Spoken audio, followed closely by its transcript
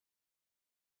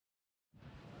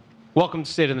Welcome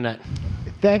to State of the Net.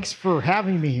 Thanks for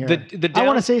having me here. The I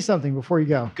want to say something before you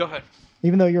go. Go ahead.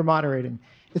 Even though you're moderating.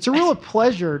 It's a real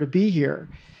pleasure to be here.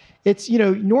 It's,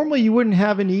 normally you wouldn't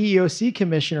have an EEOC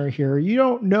commissioner here. You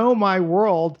don't know my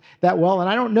world that well, and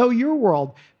I don't know your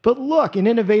world. But look, an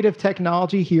innovative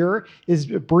technology here is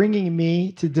bringing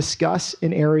me to discuss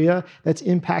an area that's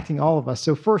impacting all of us.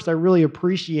 So first, I really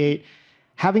appreciate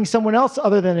having someone else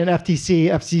other than an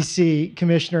FCC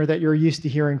commissioner that you're used to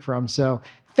hearing from. So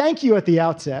thank you at the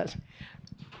outset.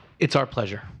 It's our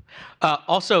pleasure.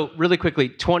 Also, really quickly,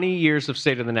 20 years of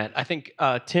State of the Net. I think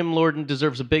Tim Lorden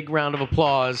deserves a big round of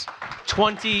applause.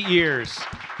 20 years.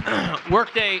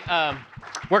 Workday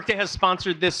has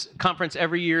sponsored this conference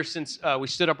every year since we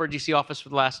stood up our DC office for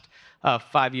the last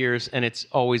 5 years, and it's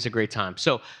always a great time.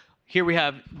 So here we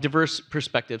have diverse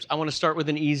perspectives. I want to start with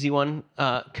an easy one,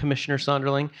 Commissioner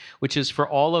Sonderling, which is for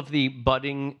all of the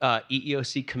budding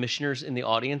EEOC commissioners in the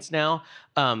audience now.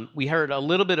 We heard a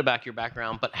little bit about your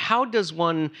background, but how does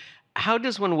one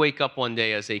wake up one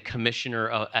day as a commissioner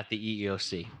at the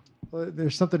EEOC? Well,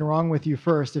 there's something wrong with you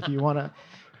first if you want to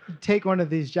take one of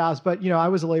these jobs. But, I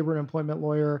was a labor and employment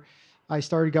lawyer. I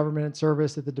started government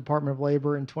service at the Department of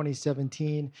Labor in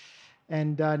 2017.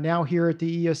 And now here at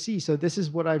the EEOC. So this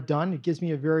is what I've done. It gives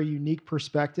me a very unique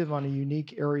perspective on a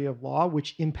unique area of law,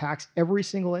 which impacts every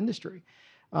single industry.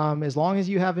 As long as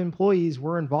you have employees,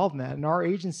 we're involved in that. And our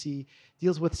agency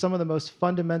deals with some of the most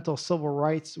fundamental civil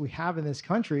rights we have in this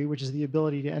country, which is the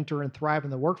ability to enter and thrive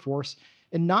in the workforce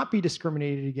and not be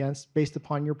discriminated against based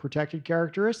upon your protected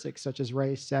characteristics, such as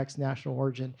race, sex, national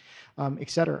origin, et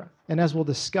cetera. And as we'll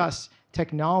discuss,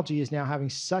 technology is now having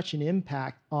such an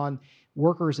impact on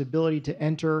workers' ability to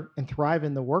enter and thrive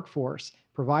in the workforce,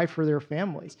 provide for their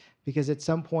families, because at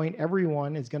some point,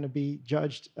 everyone is going to be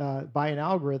judged by an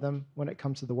algorithm when it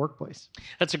comes to the workplace.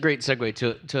 That's a great segue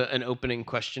to an opening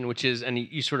question, which is, and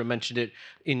you sort of mentioned it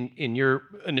in your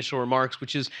initial remarks,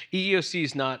 which is EEOC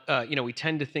is not, we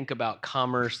tend to think about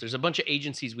commerce. There's a bunch of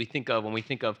agencies we think of when we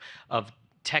think of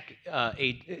tech,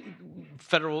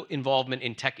 federal involvement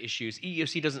in tech issues.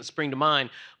 EEOC doesn't spring to mind,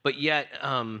 but yet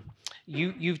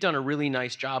you've done a really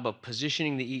nice job of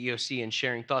positioning the EEOC and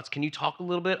sharing thoughts. Can you talk a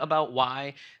little bit about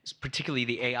why, particularly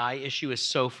the AI issue, is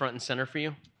so front and center for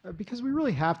you? Because we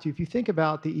really have to. If you think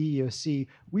about the EEOC,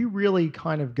 we really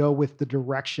kind of go with the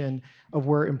direction of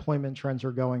where employment trends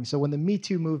are going. So when the Me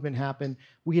Too movement happened,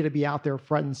 we had to be out there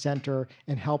front and center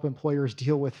and help employers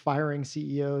deal with firing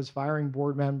CEOs, firing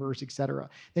board members, et cetera.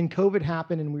 Then COVID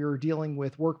happened and we were dealing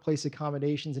with workplace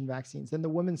accommodations and vaccines. Then the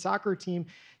women's soccer team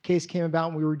case came about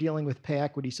and we were dealing with pay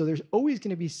equity. So there's always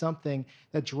going to be something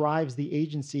that drives the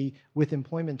agency with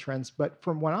employment trends. But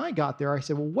from when I got there, I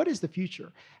said, well, what is the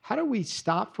future? How do we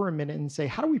stop for a minute and say,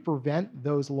 how do we prevent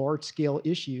those large-scale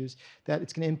issues that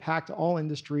it's going to impact all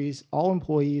industries, all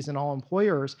employees, and all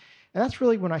employers? And that's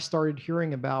really when I started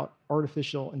hearing about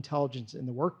artificial intelligence in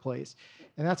the workplace.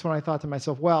 And that's when I thought to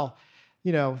myself, well,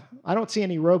 I don't see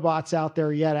any robots out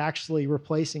there yet actually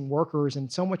replacing workers.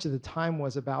 And so much of the time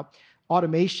was about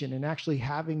automation and actually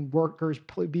having workers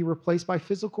be replaced by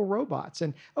physical robots.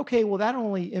 And okay, well, that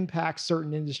only impacts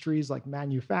certain industries like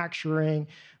manufacturing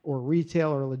or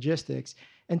retail or logistics.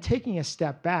 And taking a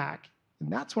step back,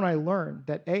 and that's when I learned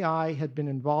that AI had been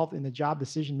involved in the job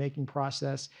decision-making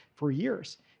process for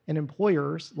years. And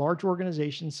employers, large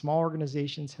organizations, small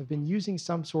organizations, have been using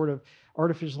some sort of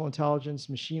artificial intelligence,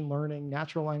 machine learning,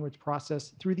 natural language process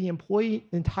through the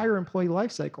entire employee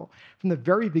lifecycle, from the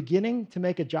very beginning to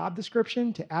make a job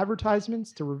description, to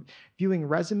advertisements, to reviewing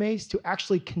resumes, to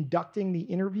actually conducting the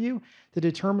interview, to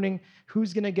determining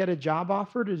who's going to get a job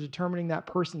offer, to determining that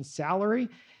person's salary.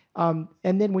 And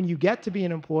then when you get to be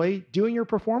an employee, doing your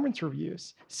performance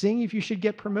reviews, seeing if you should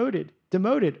get promoted,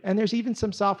 demoted. And there's even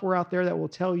some software out there that will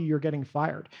tell you you're getting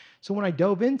fired. So when I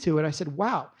dove into it, I said,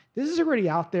 wow, this is already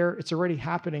out there. It's already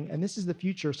happening. And this is the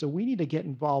future. So we need to get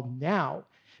involved now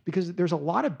because there's a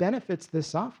lot of benefits to this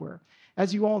software.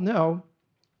 As you all know,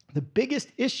 the biggest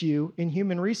issue in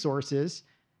human resources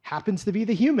happens to be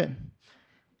the human.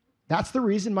 That's the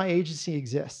reason my agency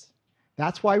exists.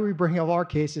 That's why we bring up our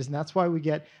cases, and that's why we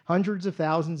get hundreds of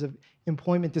thousands of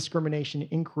employment discrimination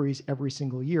inquiries every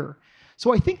single year.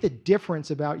 So I think the difference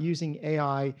about using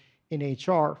AI in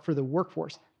HR for the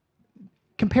workforce,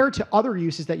 compared to other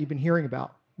uses that you've been hearing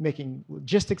about, making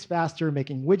logistics faster,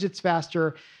 making widgets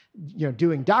faster,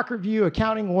 doing doc review,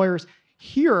 accounting, lawyers,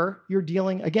 here you're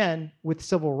dealing, again, with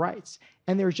civil rights.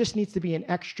 And there just needs to be an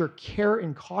extra care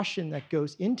and caution that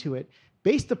goes into it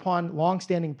based upon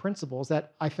longstanding principles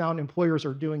that I found employers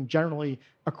are doing generally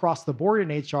across the board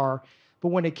in HR, But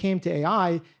when it came to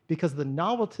AI, because of the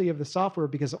novelty of the software,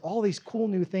 because of all these cool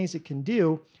new things it can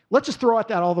do, let's just throw out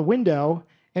that all the window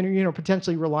and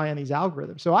potentially rely on these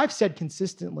algorithms. So I've said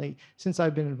consistently since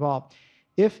I've been involved,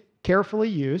 if carefully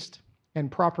used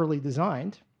and properly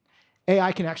designed,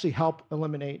 AI can actually help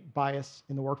eliminate bias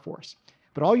in the workforce.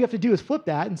 But all you have to do is flip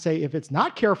that and say, if it's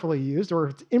not carefully used or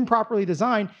if it's improperly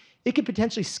designed, it could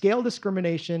potentially scale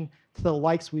discrimination to the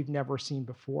likes we've never seen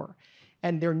before.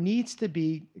 And there needs to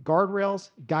be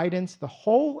guardrails, guidance, the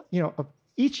whole, of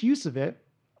each use of it.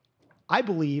 I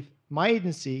believe my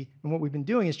agency and what we've been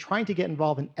doing is trying to get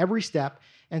involved in every step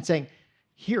and saying,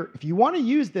 here, if you want to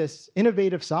use this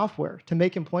innovative software to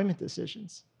make employment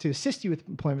decisions, to assist you with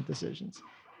employment decisions,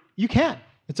 you can.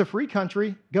 It's a free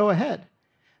country, go ahead.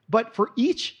 But for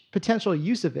each potential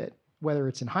use of it, whether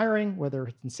it's in hiring, whether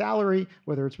it's in salary,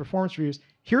 whether it's performance reviews,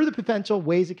 here are the potential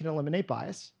ways it can eliminate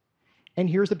bias, and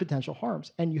here's the potential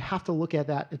harms. And you have to look at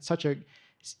that. It's such a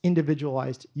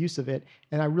individualized use of it.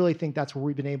 And I really think that's where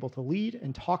we've been able to lead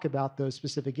and talk about those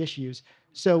specific issues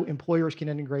so employers can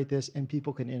integrate this and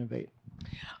people can innovate.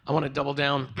 I want to double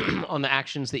down on the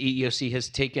actions the EEOC has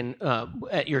taken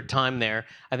at your time there.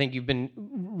 I think you've been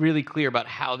really clear about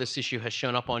how this issue has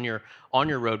shown up on your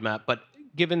roadmap. But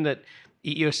given that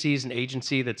EEOC is an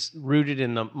agency that's rooted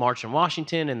in the March on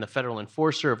Washington and the federal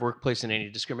enforcer of workplace and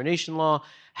anti-discrimination law,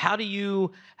 how do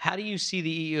you see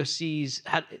the EEOC's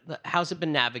how's it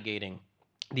been navigating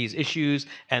these issues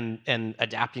and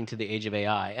adapting to the age of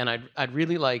AI? And I'd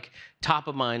really like, top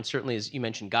of mind, certainly as you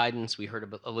mentioned, guidance. We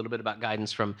heard a little bit about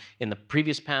guidance from in the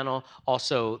previous panel.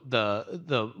 Also,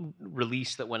 the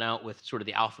release that went out with sort of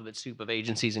the alphabet soup of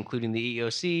agencies, including the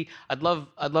EEOC. I'd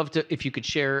love to, if you could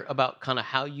share about kind of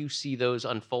how you see those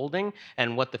unfolding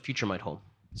and what the future might hold.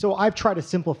 So I've tried to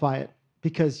simplify it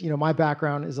because my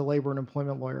background is a labor and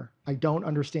employment lawyer. I don't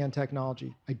understand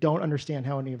technology. I don't understand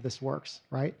how any of this works,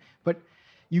 right? But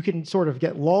you can sort of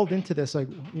get lulled into this, like,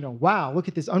 wow, look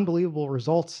at this unbelievable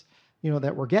results,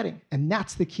 that we're getting. And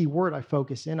that's the key word I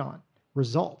focus in on,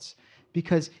 results.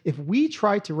 Because if we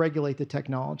try to regulate the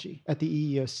technology at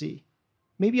the EEOC,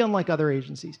 maybe unlike other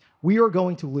agencies, we are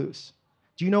going to lose.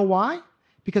 Do you know why?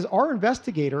 Because our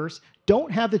investigators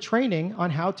don't have the training on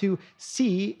how to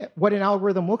see what an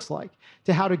algorithm looks like,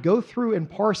 to how to go through and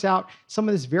parse out some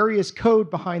of this various code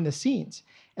behind the scenes.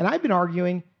 And I've been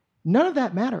arguing none of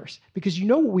that matters, because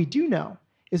what we do know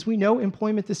is we know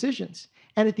employment decisions.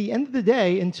 And at the end of the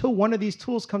day, until one of these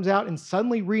tools comes out and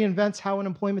suddenly reinvents how an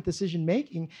employment decision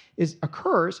making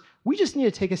occurs, we just need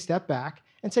to take a step back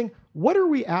and saying, what are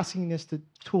we asking this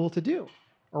tool to do?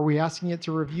 Are we asking it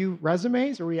to review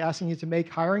resumes? Are we asking it to make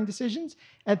hiring decisions?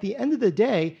 At the end of the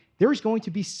day, there's going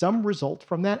to be some result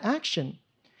from that action.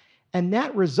 And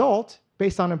that result,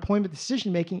 based on employment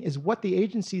decision-making, is what the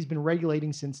agency's been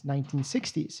regulating since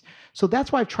 1960s. So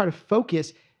that's why I've tried to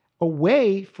focus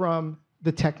away from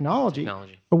the technology,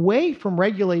 away from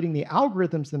regulating the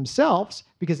algorithms themselves,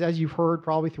 because as you've heard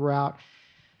probably throughout,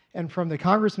 and from the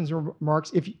congressman's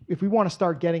remarks, if we want to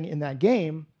start getting in that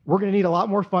game, we're going to need a lot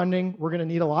more funding. We're going to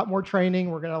need a lot more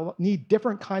training. We're going to need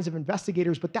different kinds of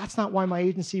investigators, but that's not why my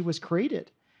agency was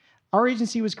created. Our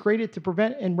agency was created to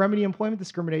prevent and remedy employment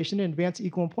discrimination and advance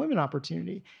equal employment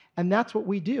opportunity. And that's what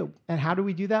we do. And how do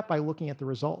we do that? By looking at the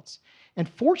results. And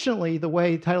fortunately, the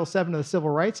way Title VII of the Civil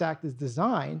Rights Act is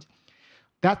designed,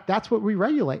 that's what we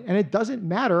regulate. And it doesn't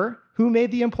matter who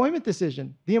made the employment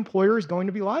decision. The employer is going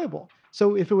to be liable.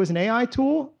 So if it was an AI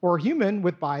tool or a human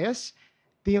with bias,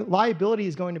 the liability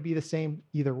is going to be the same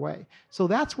either way. So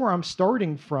that's where I'm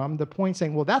starting from, the point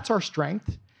saying, well, that's our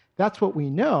strength. That's what we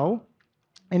know.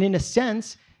 And in a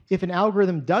sense, if an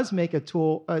algorithm does make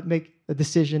make a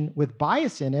decision with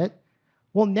bias in it,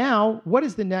 well, now what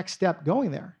is the next step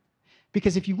going there?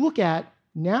 Because if you look at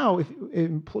now, if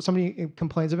somebody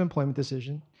complains of employment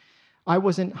decision, I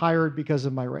wasn't hired because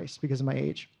of my race, because of my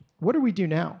age. What do we do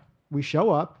now? We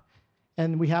show up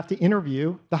and we have to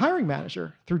interview the hiring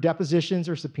manager through depositions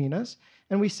or subpoenas.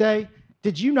 And we say,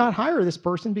 did you not hire this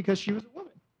person because she was a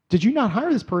woman? Did you not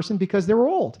hire this person because they were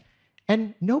old?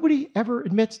 And nobody ever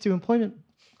admits to employment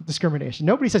discrimination.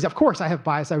 Nobody says, of course I have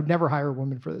bias. I would never hire a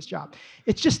woman for this job.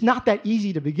 It's just not that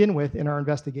easy to begin with in our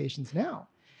investigations now.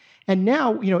 And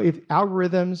now, if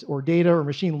algorithms or data or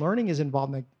machine learning is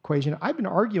involved in the equation, I've been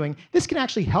arguing this can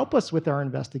actually help us with our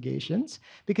investigations,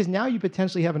 because now you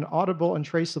potentially have an auditable and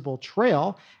traceable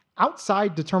trail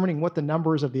outside determining what the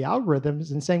numbers of the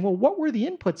algorithms and saying, well, what were the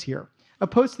inputs here?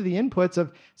 Opposed to the inputs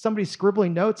of somebody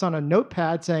scribbling notes on a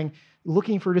notepad saying,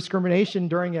 looking for discrimination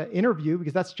during an interview,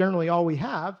 because that's generally all we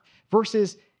have,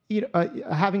 versus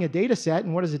having a data set.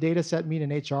 And what does a data set mean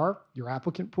in HR? Your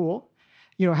applicant pool.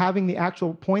 having the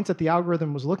actual points that the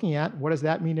algorithm was looking at. What does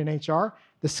that mean in HR?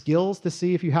 The skills to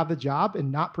see if you have the job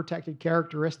and not protected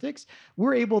characteristics.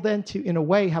 We're able then to, in a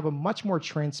way, have a much more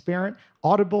transparent,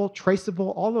 audible,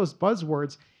 traceable, all those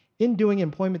buzzwords in doing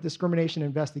employment discrimination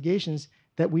investigations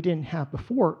that we didn't have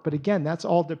before. But again, that's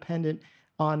all dependent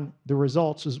on the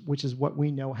results, which is what we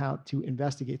know how to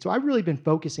investigate. So I've really been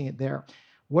focusing it there.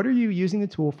 What are you using the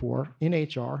tool for in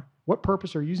HR? What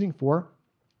purpose are you using for?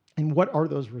 And what are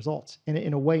those results? And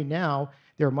in a way now,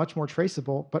 they're much more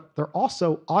traceable, but they're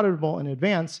also auditable in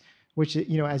advance, which,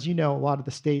 as you know, a lot of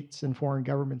the states and foreign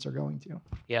governments are going to.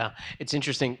 Yeah, it's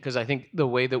interesting because I think the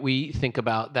way that we think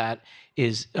about that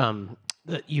is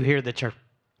you hear the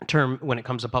term when it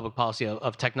comes to public policy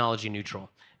of technology neutral.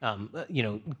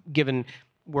 Given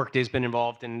Workday's been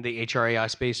involved in the HRAI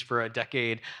space for a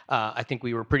decade. I think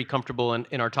we were pretty comfortable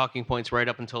in our talking points right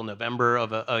up until November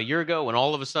of a year ago, when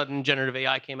all of a sudden generative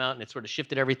AI came out and it sort of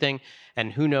shifted everything.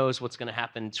 And who knows what's going to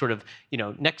happen sort of,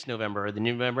 next November or the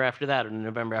November after that or the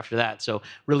November after that. So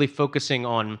really focusing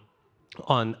on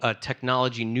a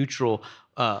technology neutral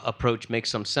approach makes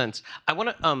some sense. I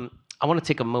want to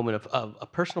take a moment of a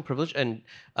personal privilege, and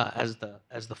as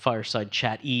the Fireside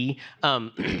chat-y,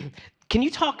 can you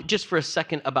talk just for a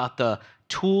second about the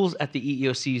tools at the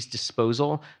EEOC's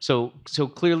disposal? So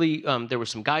clearly there was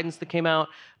some guidance that came out.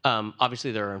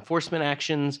 Obviously there are enforcement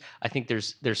actions. I think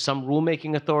there's some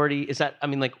rulemaking authority.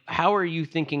 How are you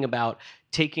thinking about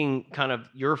taking kind of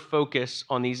your focus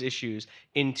on these issues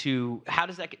into, how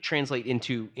does that translate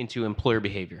into employer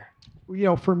behavior?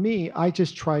 For me, I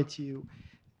just try to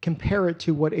compare it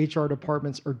to what HR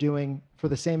departments are doing for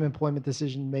the same employment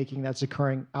decision making that's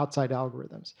occurring outside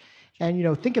algorithms.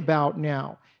 And think about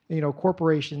now,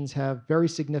 corporations have very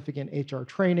significant HR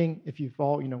training. If you've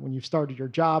when you've started your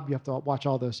job, you have to watch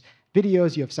all those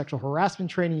videos. You have sexual harassment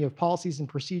training. You have policies and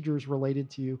procedures related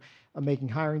to making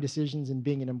hiring decisions and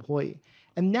being an employee.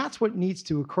 And that's what needs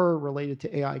to occur related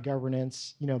to AI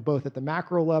governance, both at the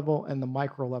macro level and the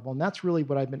micro level. And that's really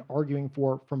what I've been arguing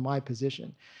for from my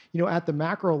position. At the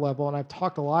macro level, and I've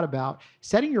talked a lot about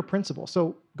setting your principles.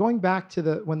 So going back to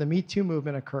when the Me Too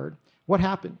movement occurred, what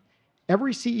happened?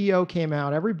 Every CEO came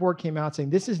out, every board came out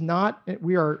saying,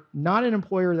 we are not an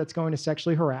employer that's going to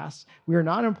sexually harass. We are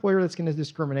not an employer that's going to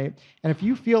discriminate. And if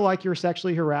you feel like you're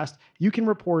sexually harassed, you can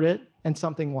report it and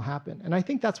something will happen. And I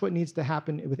think that's what needs to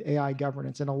happen with AI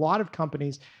governance. And a lot of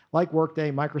companies like Workday,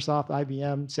 Microsoft,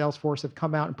 IBM, Salesforce have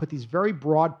come out and put these very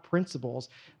broad principles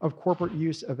of corporate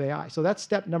use of AI. So that's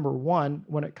step number one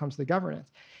when it comes to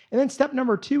governance. And then step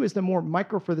number two is the more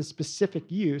micro for the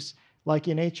specific use, like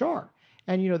in HR.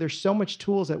 And there's so much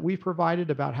tools that we've provided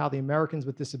about how the Americans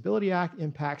with Disability Act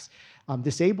impacts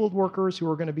disabled workers who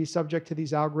are going to be subject to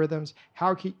these algorithms,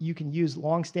 how you can use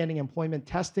longstanding employment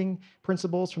testing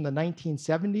principles from the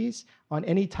 1970s on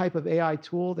any type of AI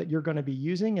tool that you're going to be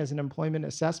using as an employment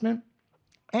assessment.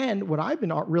 And what I've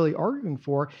been really arguing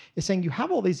for is saying you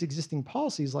have all these existing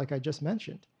policies like I just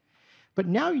mentioned, but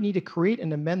now you need to create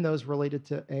and amend those related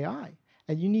to AI.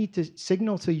 And you need to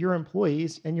signal to your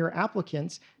employees and your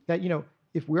applicants that,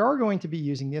 if we are going to be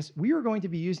using this, we are going to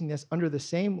be using this under the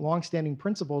same longstanding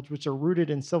principles which are rooted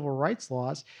in civil rights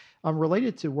laws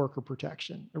related to worker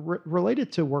protection, related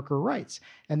to worker rights.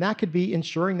 And that could be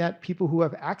ensuring that people who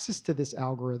have access to this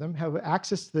algorithm, have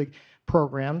access to the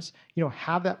programs,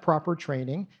 have that proper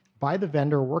training by the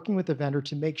vendor, working with the vendor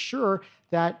to make sure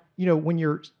that, when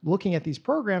you're looking at these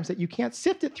programs, that you can't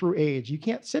sift it through age, you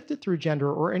can't sift it through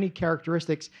gender or any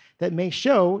characteristics that may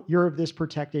show you're of this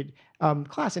protected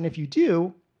class. And if you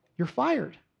do, you're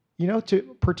fired,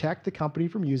 to protect the company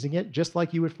from using it, just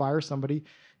like you would fire somebody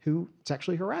who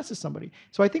sexually harasses somebody.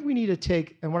 So I think we need to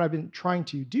take, and what I've been trying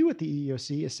to do at the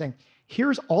EEOC is saying,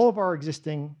 here's all of our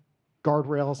existing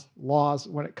guardrails, laws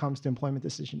when it comes to employment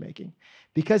decision-making.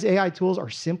 Because AI tools are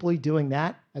simply doing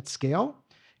that at scale,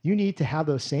 you need to have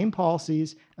those same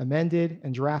policies amended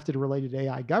and drafted related to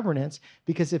AI governance,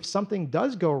 because if something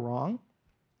does go wrong,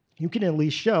 you can at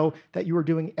least show that you are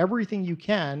doing everything you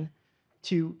can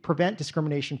to prevent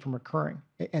discrimination from occurring.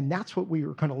 And that's what we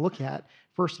were going to look at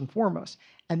first and foremost.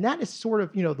 And that is sort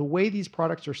of, the way these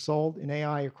products are sold in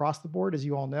AI across the board, as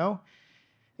you all know.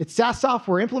 It's SaaS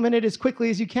software, implemented as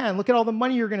quickly as you can. Look at all the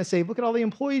money you're going to save. Look at all the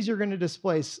employees you're going to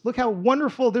displace. Look how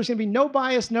wonderful, there's going to be no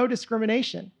bias, no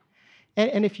discrimination.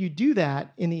 And if you do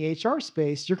that in the HR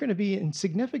space, you're going to be in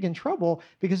significant trouble,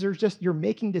 because you're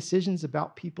making decisions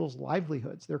about people's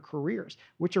livelihoods, their careers,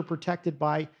 which are protected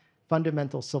by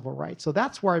fundamental civil rights. So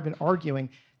that's where I've been arguing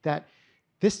that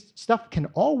this stuff can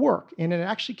all work, and it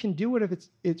actually can do it if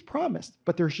it's promised.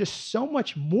 But there's just so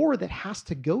much more that has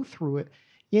to go through it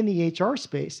in the HR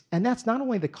space. And that's not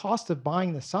only the cost of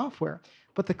buying the software,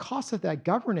 But the cost of that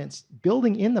governance,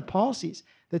 building in the policies,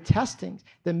 the testings,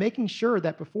 the making sure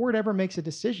that before it ever makes a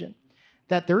decision,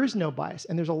 that there is no bias.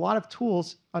 And there's a lot of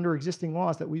tools under existing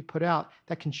laws that we've put out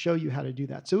that can show you how to do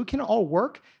that. So it can all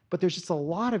work, but there's just a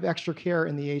lot of extra care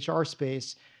in the HR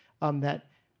space that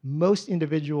most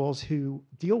individuals who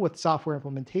deal with software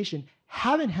implementation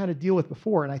haven't had to deal with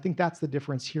before. And I think that's the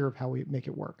difference here of how we make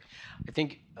it work. I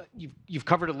think you've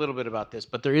covered a little bit about this,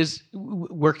 but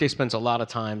Workday spends a lot of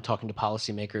time talking to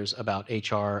policymakers about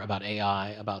HR, about AI,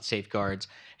 about safeguards.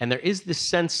 And there is this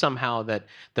sense somehow that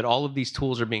all of these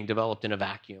tools are being developed in a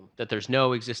vacuum, that there's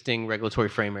no existing regulatory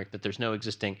framework, that there's no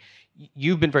existing.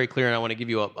 You've been very clear, and I want to give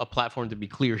you a platform to be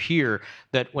clear here,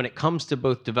 that when it comes to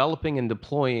both developing and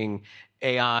deploying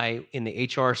AI in the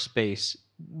HR space,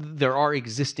 there are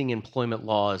existing employment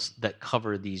laws that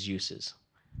cover these uses.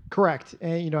 Correct.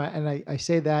 And, I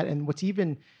say that. And what's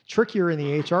even trickier in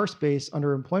the HR space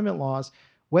under employment laws,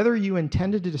 whether you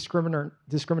intended to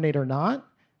discriminate or not,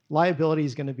 liability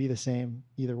is going to be the same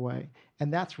either way.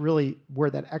 And that's really where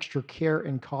that extra care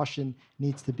and caution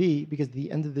needs to be, because at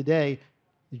the end of the day,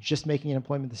 you're just making an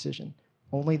employment decision.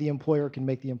 Only the employer can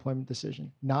make the employment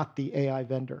decision, not the AI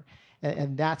vendor.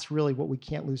 And that's really what we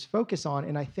can't lose focus on.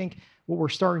 And I think what we're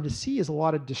starting to see is a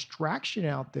lot of distraction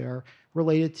out there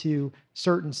related to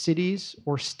certain cities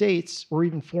or states or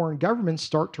even foreign governments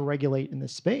start to regulate in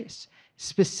this space,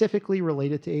 specifically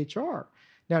related to HR.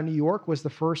 Now, New York was the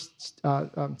first,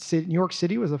 New York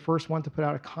City was the first one to put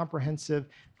out a comprehensive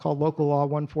called Local Law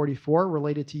 144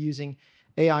 related to using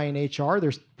AI in HR.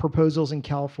 There's proposals in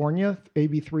California,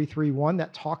 AB 331,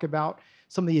 that talk about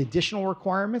some of the additional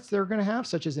requirements they're going to have,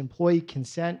 such as employee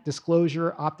consent,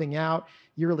 disclosure, opting out,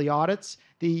 yearly audits.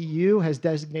 The EU has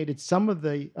designated some of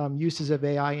the uses of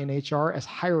AI in HR as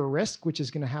higher risk, which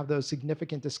is going to have those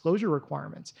significant disclosure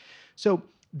requirements. So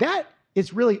that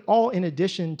is really all in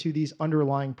addition to these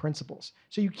underlying principles.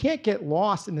 So you can't get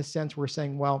lost in the sense we're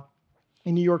saying, well,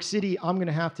 in New York City, I'm going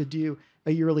to have to do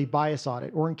a yearly bias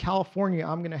audit, or in California,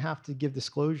 I'm going to have to give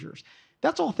disclosures.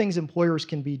 That's all things employers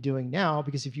can be doing now,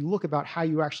 because if you look about how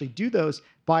you actually do those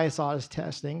bias audit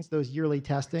testings, those yearly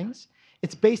testings,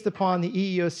 it's based upon the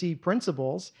EEOC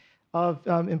principles of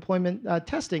employment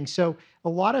testing. So a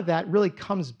lot of that really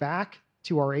comes back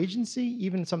to our agency.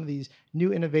 Even some of these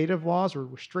new innovative laws are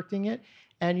restricting it.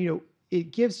 And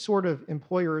it gives sort of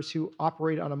employers who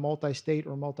operate on a multi-state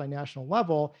or multinational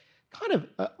level kind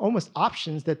of almost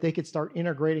options that they could start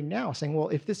integrating now, saying, well,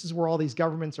 if this is where all these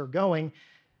governments are going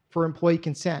for employee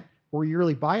consent or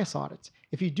yearly bias audits,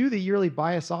 if you do the yearly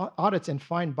bias audits and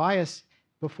find bias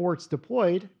before it's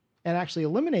deployed and actually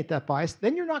eliminate that bias,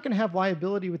 then you're not going to have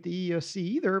liability with the EEOC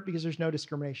either, because there's no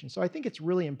discrimination. So I think it's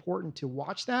really important to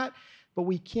watch that, but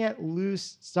we can't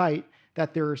lose sight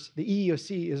that the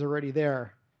EEOC is already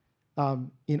there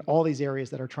in all these areas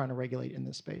that are trying to regulate in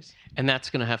this space. And that's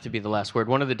going to have to be the last word.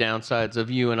 One of the downsides of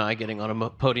you and I getting on a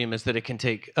podium is that it can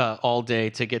take all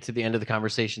day to get to the end of the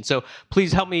conversation. So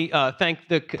please help me thank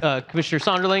the Commissioner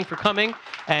Sonderling for coming,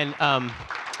 and I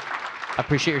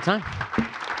appreciate your time.